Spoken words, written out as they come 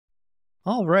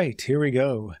All right, here we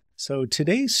go. So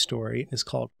today's story is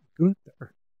called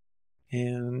Gunther,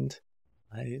 and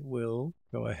I will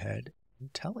go ahead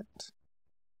and tell it.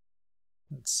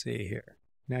 Let's see here.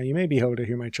 Now, you may be able to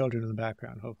hear my children in the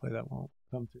background. Hopefully that won't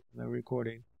come through in the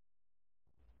recording.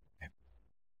 Okay.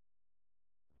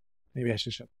 Maybe I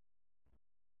should show.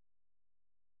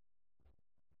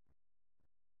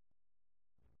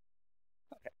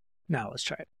 Okay, now let's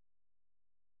try it.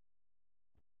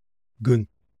 Gunther.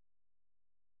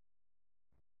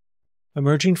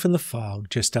 Emerging from the fog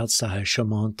just outside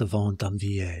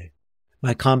Chaumont-devant-Danvilliers,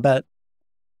 my combat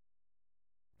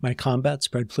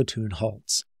spread platoon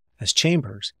halts as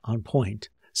Chambers, on point,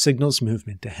 signals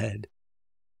movement ahead.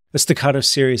 A staccato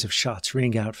series of shots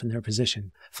ring out from their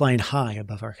position, flying high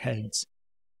above our heads.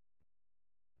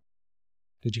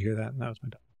 Did you hear that? That was my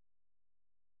dog.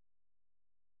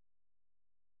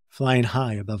 Flying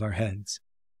high above our heads.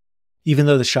 Even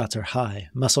though the shots are high,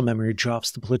 muscle memory drops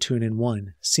the platoon in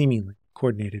one, seemingly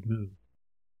coordinated move.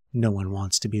 No one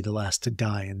wants to be the last to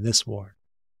die in this war.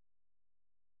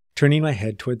 Turning my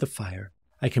head toward the fire,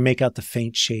 I can make out the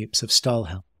faint shapes of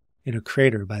Stahlhelm in a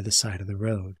crater by the side of the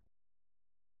road.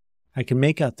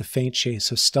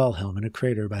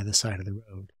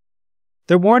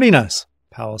 They're warning us,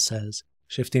 Powell says,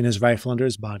 shifting his rifle under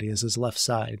his body to his left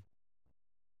side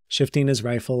so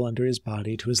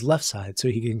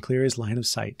he can clear his line of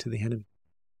sight to the enemy.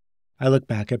 I look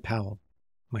back at Powell,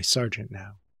 my sergeant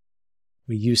now.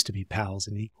 We used to be pals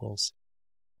and equals.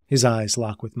 His eyes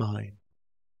lock with mine.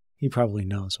 He probably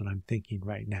knows what I'm thinking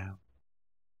right now.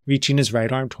 Reaching his right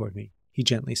arm toward me, he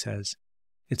gently says,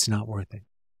 "It's not worth it.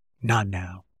 Not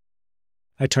now."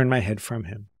 I turn my head from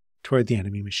him, toward the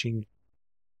enemy machine gun.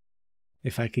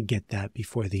 If I could get that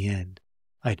before the end,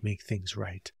 I'd make things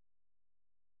right.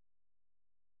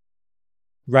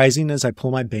 Rising as I pull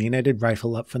my bayoneted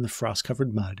rifle up from the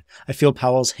frost-covered mud, I feel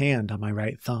Powell's hand on my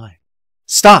right thigh.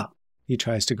 "Stop!" He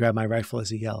tries to grab my rifle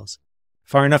as he yells.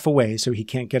 Far enough away so he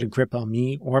can't get a grip on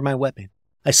me or my weapon,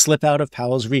 I slip out of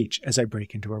Powell's reach as I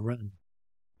break into a run.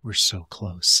 We're so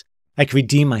close. I can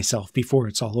redeem myself before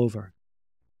it's all over.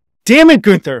 "Damn it,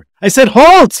 Gunther! I said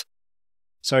halt!"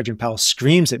 Sergeant Powell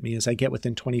screams at me as I get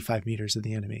within 25 meters of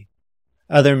the enemy.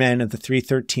 Other men of the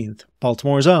 313th,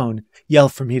 Baltimore's own, yell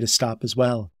for me to stop as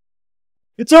well.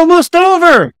 "It's almost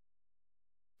over!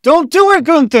 Don't do it,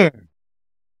 Gunther!"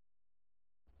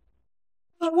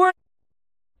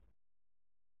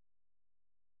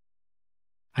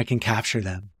 I can capture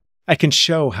them. I can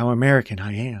show how American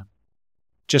I am.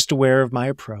 Just aware of my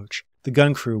approach, the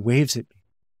gun crew waves at me.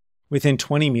 Within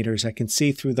 20 meters, I can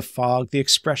see through the fog the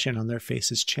expression on their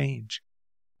faces change.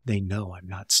 They know I'm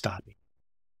not stopping.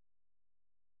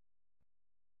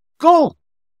 "Go!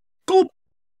 Go!"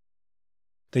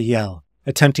 They yell,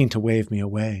 attempting to wave me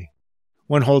away.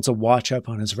 One holds a watch up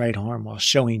on his right arm while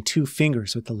showing 2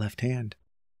 fingers with the left hand.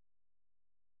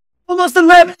 "Almost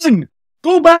 11!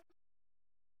 Go back!"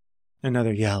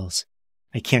 Another yells,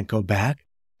 "I can't go back.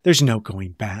 There's no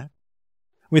going back."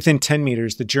 Within 10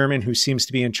 meters, the German who seems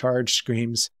to be in charge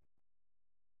screams,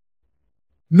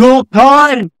 "No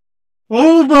time!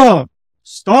 Over!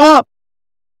 Stop!"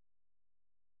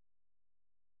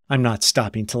 I'm not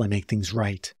stopping till I make things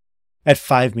right. At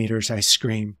 5 meters, I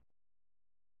scream,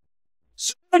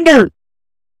 "Surrender!"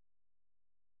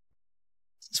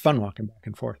 It's fun walking back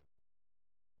and forth.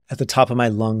 At the top of my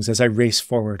lungs as I race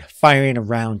forward, firing a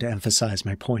round to emphasize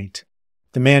my point.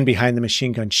 The man behind the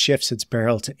machine gun shifts its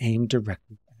barrel to aim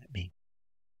directly at me.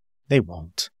 They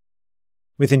won't.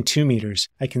 Within 2 meters,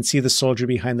 I can see the soldier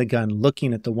behind the gun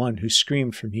looking at the one who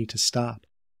screamed for me to stop.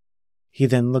 He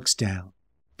then looks down,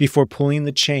 before pulling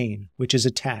the chain which is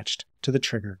attached to the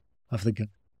trigger of the gun.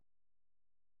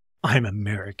 I'm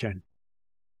American.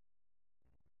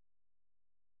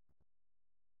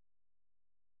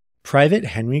 Private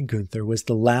Henry Gunther was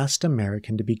the last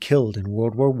American to be killed in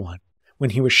World War I when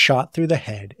he was shot through the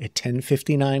head at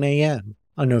 10:59 a.m.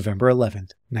 on November 11,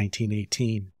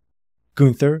 1918.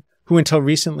 Gunther, who until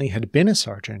recently had been a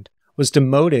sergeant, was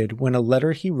demoted when a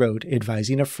letter he wrote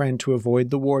advising a friend to avoid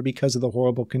the war because of the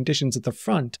horrible conditions at the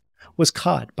front was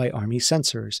caught by Army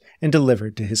censors and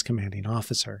delivered to his commanding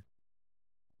officer.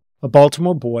 A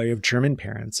Baltimore boy of German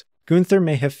parents, Gunther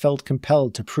may have felt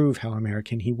compelled to prove how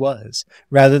American he was,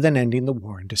 rather than ending the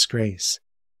war in disgrace.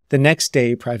 The next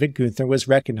day, Private Gunther was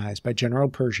recognized by General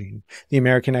Pershing, the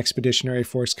American Expeditionary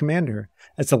Force commander,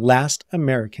 as the last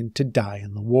American to die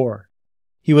in the war.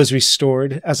 He was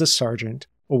restored as a sergeant,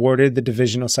 awarded the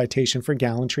Divisional Citation for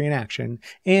Gallantry in Action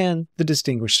and the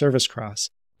Distinguished Service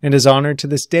Cross, and is honored to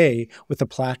this day with a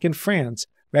plaque in France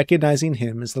recognizing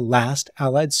him as the last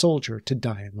Allied soldier to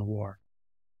die in the war.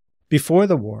 Before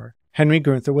the war, Henry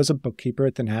Gunther was a bookkeeper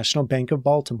at the National Bank of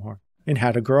Baltimore and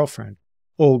had a girlfriend,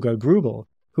 Olga Grubel,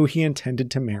 who he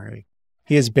intended to marry.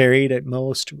 He is buried at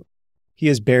Most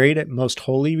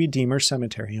Holy Redeemer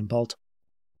Cemetery in Baltimore.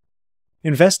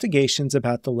 Investigations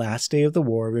about the last day of the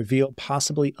war revealed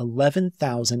possibly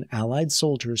 11,000 Allied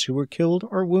soldiers who were killed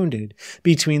or wounded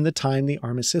between the time the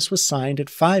armistice was signed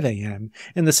at 5 a.m.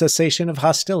 and the cessation of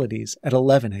hostilities at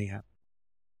 11 a.m.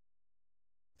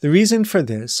 The reason for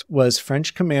this was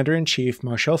French Commander-in-Chief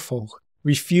Marshal Foch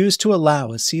refused to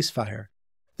allow a ceasefire.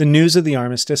 The news of the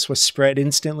armistice was spread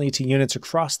instantly to units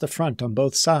across the front on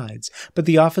both sides, but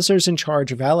the officers in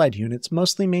charge of Allied units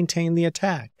mostly maintained the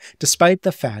attack, despite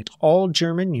the fact all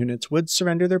German units would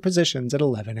surrender their positions at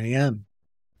 11 a.m.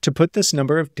 To put this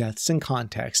number of deaths in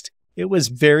context, it was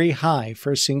very high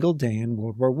for a single day in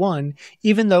World War I,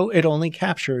 even though it only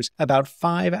captures about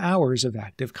 5 hours of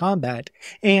active combat,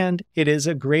 and it is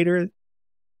greater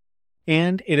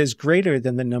than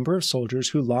the number of soldiers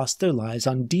who lost their lives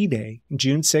on D-Day,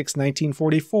 June 6,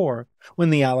 1944, when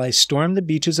the Allies stormed the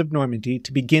beaches of Normandy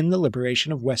to begin the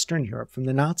liberation of Western Europe from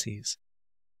the Nazis.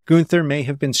 Gunther may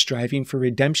have been striving for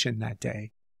redemption that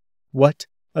day. What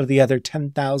of the other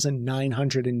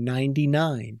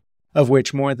 10,999, of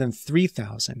which more than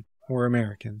 3,000 were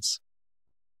Americans?